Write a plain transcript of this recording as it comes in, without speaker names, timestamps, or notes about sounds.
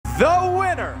The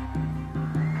winner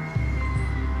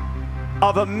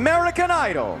of American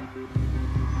Idol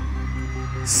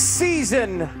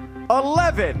Season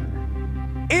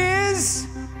 11 is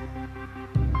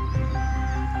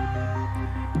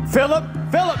Phillip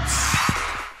Phillips.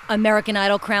 American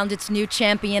Idol crowned its new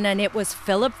champion, and it was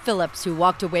Phillip Phillips who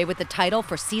walked away with the title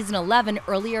for Season 11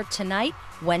 earlier tonight,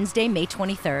 Wednesday, May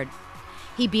 23rd.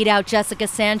 He beat out Jessica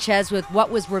Sanchez with what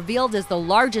was revealed as the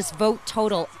largest vote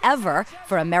total ever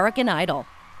for American Idol.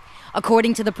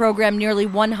 According to the program, nearly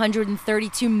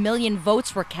 132 million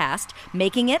votes were cast,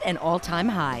 making it an all-time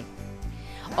high.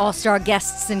 All-star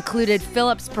guests included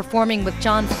Phillips performing with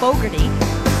John Fogerty,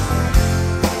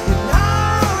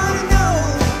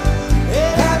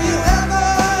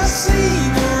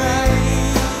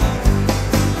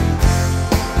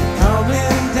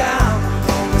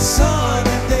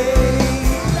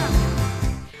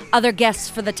 Other guests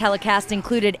for the telecast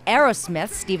included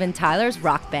Aerosmith, Steven Tyler's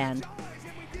rock band.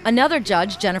 Another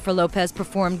judge, Jennifer Lopez,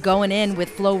 performed Goin' In with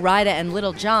Flo Rida and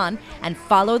Little John and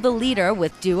Follow the Leader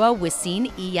with duo Wisin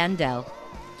y Yandel.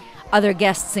 Other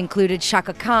guests included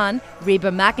Chaka Khan,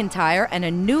 Reba McEntire, and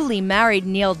a newly married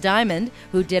Neil Diamond,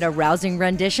 who did a rousing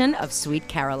rendition of Sweet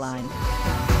Caroline.